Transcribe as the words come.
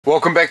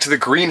Welcome back to the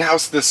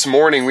greenhouse. This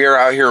morning we are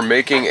out here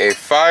making a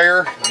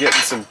fire, getting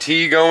some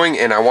tea going,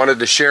 and I wanted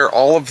to share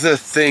all of the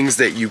things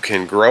that you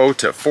can grow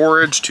to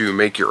forage to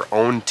make your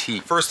own tea.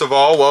 First of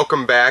all,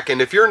 welcome back,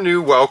 and if you're new,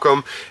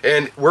 welcome.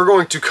 And we're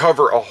going to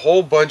cover a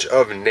whole bunch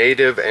of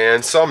native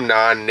and some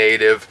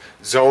non-native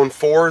Zone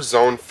 4,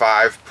 Zone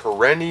 5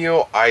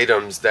 perennial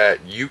items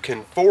that you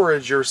can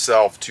forage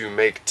yourself to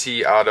make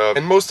tea out of.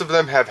 And most of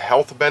them have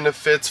health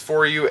benefits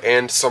for you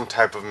and some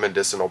type of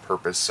medicinal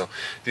purpose. So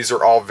these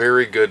are all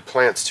very good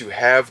plants to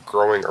have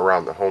growing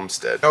around the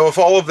homestead. Now, if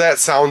all of that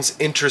sounds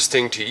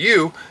interesting to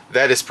you,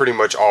 that is pretty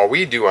much all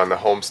we do on the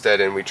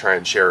homestead, and we try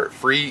and share it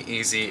free,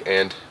 easy,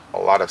 and a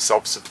lot of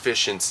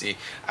self-sufficiency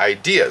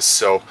ideas.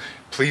 So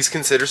please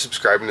consider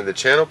subscribing to the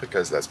channel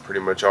because that's pretty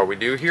much all we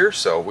do here.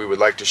 So we would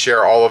like to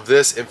share all of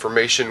this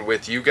information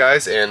with you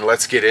guys, and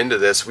let's get into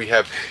this. We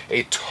have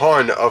a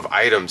ton of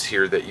items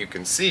here that you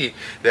can see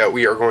that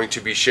we are going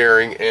to be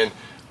sharing, and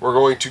we're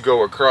going to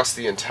go across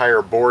the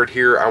entire board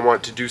here. I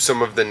want to do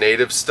some of the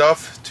native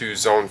stuff to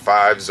Zone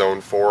 5, Zone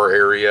 4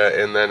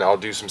 area, and then I'll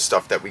do some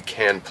stuff that we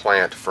can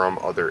plant from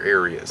other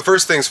areas.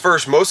 First things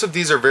first, most of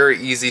these are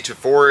very easy to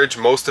forage.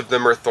 Most of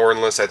them are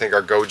thornless. I think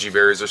our goji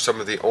berries are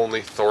some of the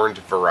only thorned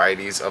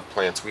varieties of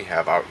plants we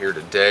have out here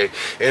today.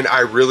 And I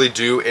really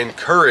do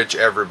encourage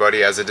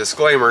everybody, as a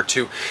disclaimer,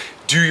 to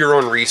do your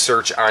own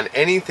research on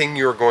anything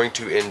you're going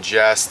to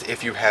ingest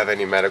if you have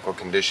any medical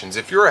conditions.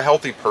 If you're a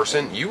healthy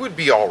person, you would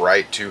be all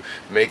right to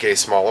make a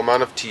small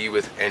amount of tea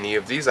with any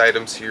of these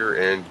items here,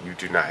 and you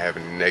do not have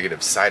any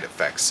negative side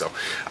effects. So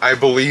I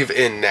believe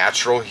in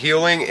natural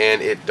healing, and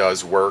it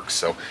does work.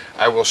 So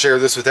I will share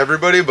this with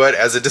everybody, but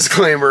as a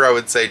disclaimer, I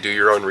would say do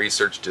your own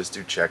research just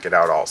to check it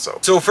out also.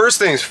 So first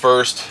things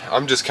first,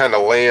 I'm just kind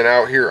of laying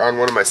out here on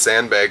one of my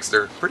sandbags.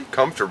 They're pretty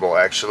comfortable,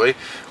 actually.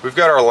 We've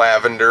got our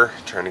lavender,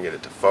 trying to get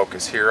it to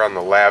focus here on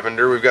the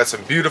lavender. We've got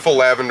some beautiful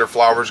lavender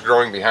flowers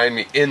growing behind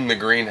me in the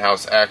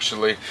greenhouse,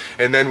 actually.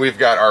 And then we've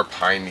got our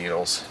pine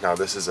needles. Now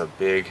this is a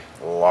big,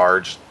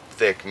 large,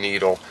 thick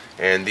needle,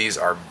 and these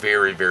are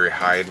very, very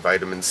high in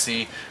vitamin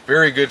C.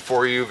 Very good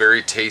for you,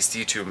 very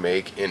tasty to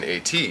make in a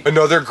tea.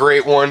 Another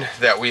great one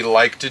that we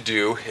like to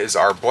do is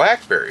our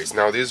blackberries.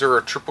 Now these are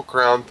a triple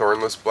crown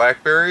thornless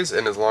blackberries,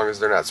 and as long as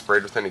they're not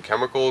sprayed with any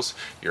chemicals,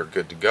 you're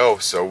good to go.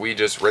 So we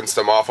just rinse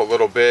them off a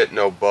little bit,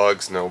 no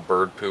bugs, no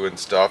bird poo and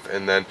stuff,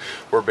 and then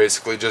we're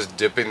basically just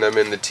dipping them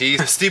in the tea.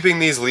 Steeping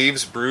these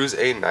leaves brews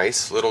a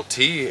nice little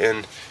tea,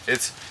 and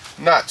it's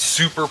not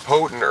super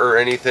potent or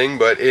anything,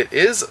 but it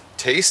is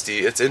tasty.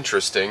 It's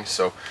interesting.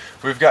 So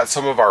we've got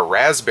some of our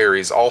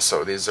raspberries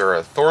also. These are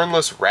a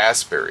thornless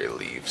raspberry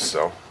leaves.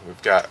 So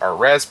we've got our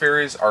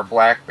raspberries, our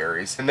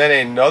blackberries, and then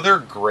another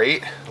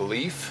great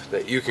leaf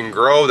that you can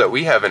grow that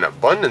we have an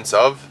abundance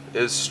of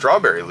is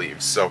strawberry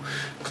leaves. So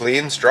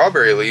clean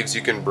strawberry leaves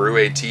you can brew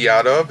a tea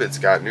out of. It's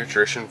got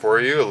nutrition for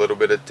you, a little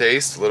bit of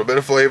taste, a little bit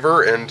of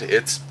flavor, and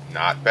it's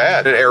not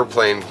bad. An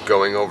airplane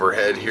going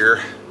overhead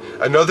here.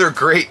 Another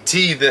great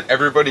tea that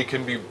everybody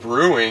can be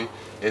brewing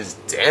is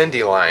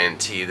dandelion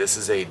tea. This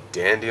is a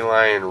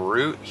dandelion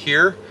root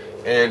here,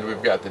 and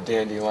we've got the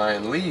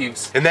dandelion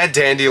leaves, and that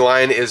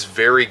dandelion is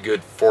very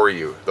good for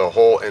you. The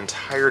whole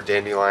entire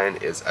dandelion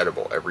is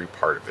edible, every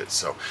part of it.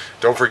 So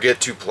don't forget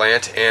to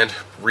plant and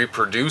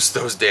reproduce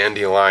those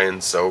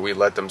dandelions. So we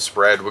let them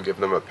spread, we'll give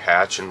them a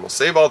patch, and we'll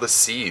save all the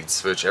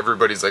seeds, which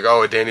everybody's like,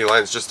 oh, a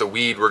dandelion's just a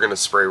weed, we're gonna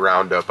spray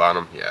Roundup on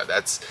them. Yeah,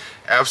 that's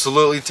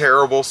absolutely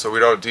terrible, so we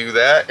don't do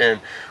that,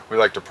 and we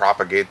like to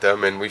propagate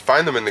them, and we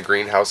find them in the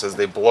greenhouse as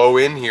they blow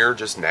in here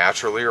just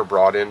naturally, or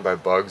brought in by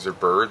bugs or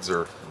birds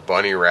or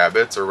bunny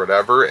rabbits or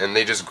whatever, and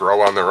they just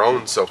grow on their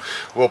own. So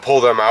we'll pull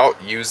them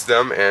out, use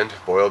them, and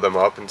boil them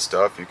up and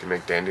stuff. You can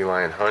make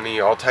dandelion honey,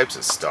 all types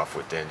of stuff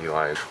with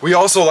dandelion. We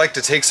also like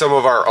to take some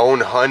of our own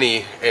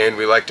honey, and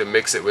we like to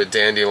mix it with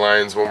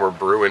dandelions when we're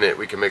brewing it.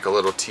 We can make a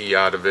little tea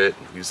out of it,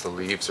 use the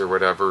leaves or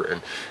whatever,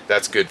 and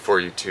that's good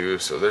for you too.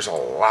 So there's a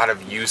lot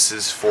of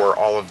uses for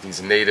all of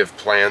these native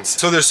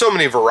plants. So there's so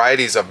many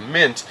varieties of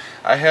mint.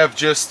 I have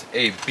just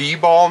a bee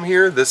balm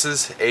here. This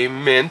is a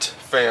mint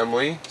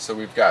family. So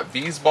we've got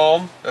bees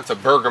balm. That's a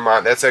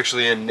bergamot. That's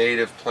actually a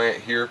native plant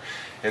here.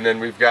 And then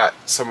we've got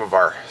some of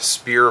our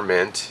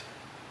spearmint.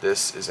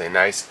 This is a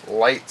nice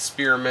light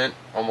spearmint.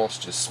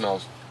 Almost just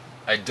smells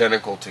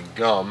identical to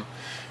gum.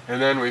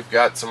 And then we've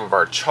got some of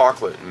our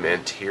chocolate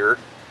mint here.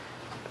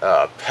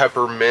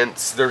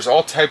 Peppermints. There's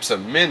all types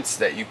of mints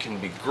that you can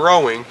be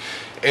growing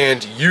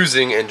and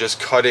using and just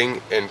cutting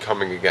and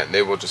coming again.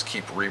 They will just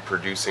keep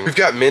reproducing. We've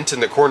got mint in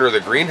the corner of the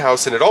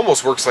greenhouse, and it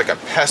almost works like a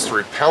pest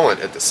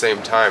repellent at the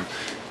same time.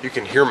 You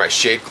can hear my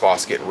shade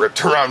cloths getting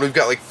ripped around. We've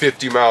got like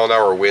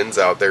 50-mile-an-hour winds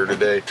out there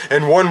today.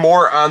 And one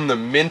more on the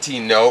minty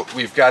note,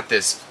 we've got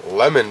this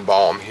lemon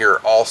balm here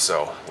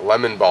also.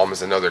 Lemon balm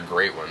is another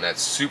great one.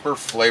 That's super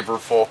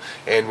flavorful,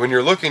 and when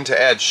you're looking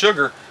to add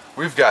sugar,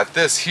 we've got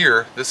this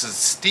here. This is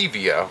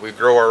stevia. We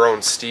grow our own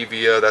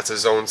stevia. That's a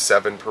Zone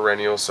 7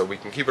 perennial, so we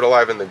can keep it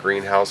alive in the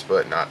greenhouse,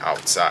 but not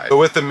outside. So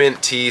with the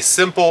mint tea,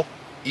 simple,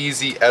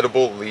 easy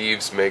edible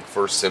leaves make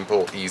for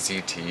simple,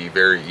 easy tea.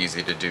 Very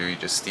easy to do. You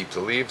just steep the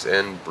leaves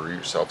and brew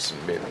yourself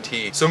some mint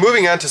tea. So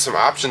moving on to some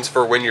options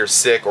for when you're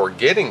sick or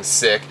getting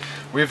sick,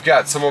 we've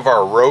got some of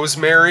our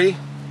rosemary.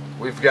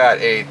 We've got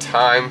a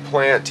thyme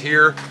plant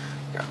here.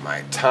 Got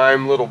my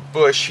thyme little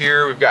bush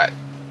here. We've got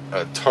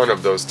a ton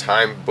of those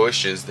thyme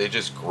bushes. They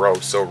just grow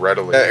so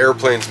readily. That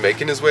airplane's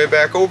making his way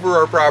back over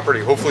our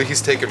property. Hopefully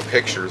he's taking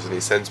pictures and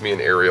he sends me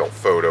an aerial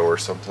photo or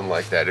something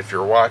like that. If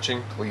you're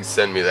watching, please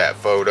send me that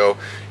photo,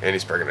 and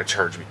he's probably gonna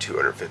charge me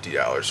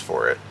 $250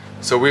 for it.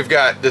 So we've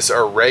got this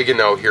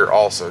oregano here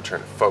also, trying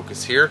to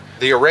focus here.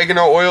 The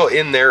oregano oil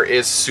in there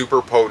is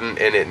super potent,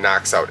 and it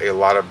knocks out a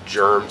lot of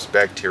germs,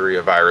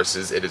 bacteria,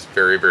 viruses. It is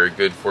very, very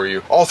good for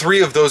you. All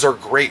three of those are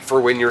great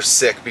for when you're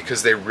sick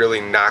because they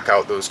really knock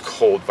out those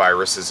cold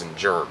viruses and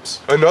germs.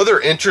 Another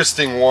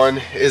interesting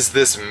one is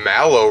this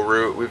mallow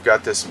root. We've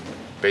got this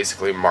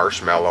basically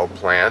marshmallow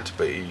plant,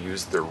 but you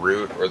use the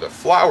root or the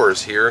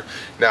flowers here.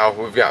 Now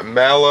we've got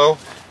mallow,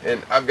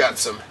 and I've got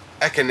some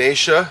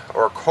echinacea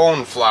or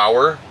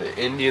coneflower. The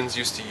Indians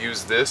used to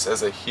use this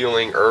as a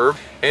healing herb.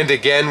 And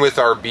again with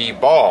our bee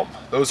balm.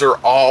 Those are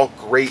all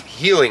great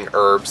healing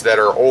herbs that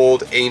are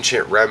old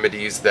ancient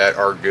remedies that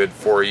are good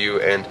for you,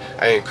 and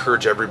I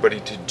encourage everybody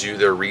to do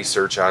their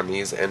research on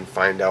these and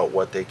find out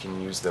what they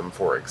can use them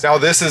for. Now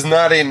this is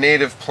not a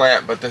native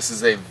plant, but this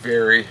is a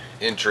very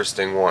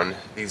interesting one.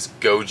 These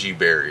goji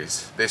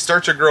berries. They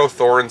start to grow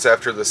thorns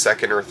after the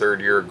second or third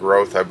year of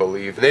growth, I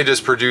believe. And they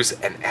just produce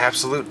an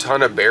absolute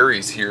ton of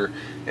berries here,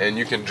 and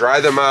you can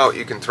dry them out,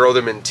 you can throw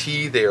them in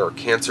tea. They are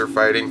cancer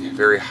fighting,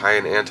 very high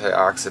in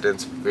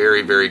antioxidants,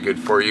 very, very good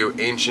for you.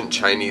 Ancient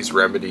Chinese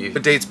remedy.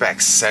 It dates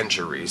back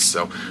centuries,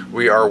 so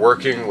we are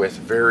working with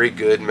very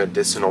good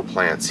medicinal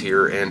plants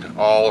here and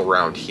all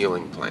around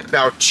healing plants.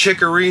 Now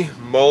chicory,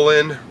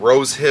 mullein,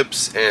 rose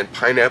hips, and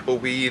pineapple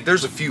weed.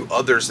 There's a few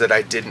others that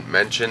I didn't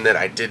mention that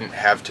I didn't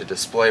have to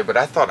display, but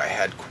I thought I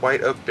had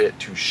quite a bit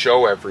to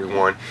show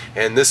everyone,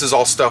 and this is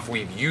all stuff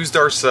we've used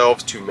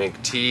ourselves to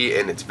make tea,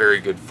 and it's very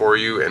good for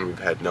you, and we've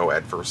had no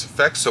adverse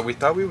effects, so we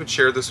thought we would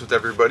share this with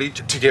everybody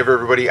to give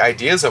everybody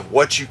ideas of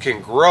what you can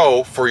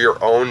grow for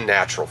your own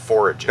natural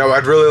foraging. Now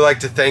I'd really like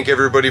to thank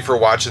everybody for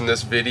watching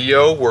this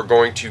video. We're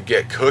going to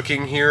get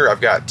cooking here.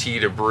 I've got tea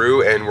to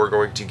brew, and we're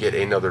going to get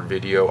another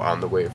video on the way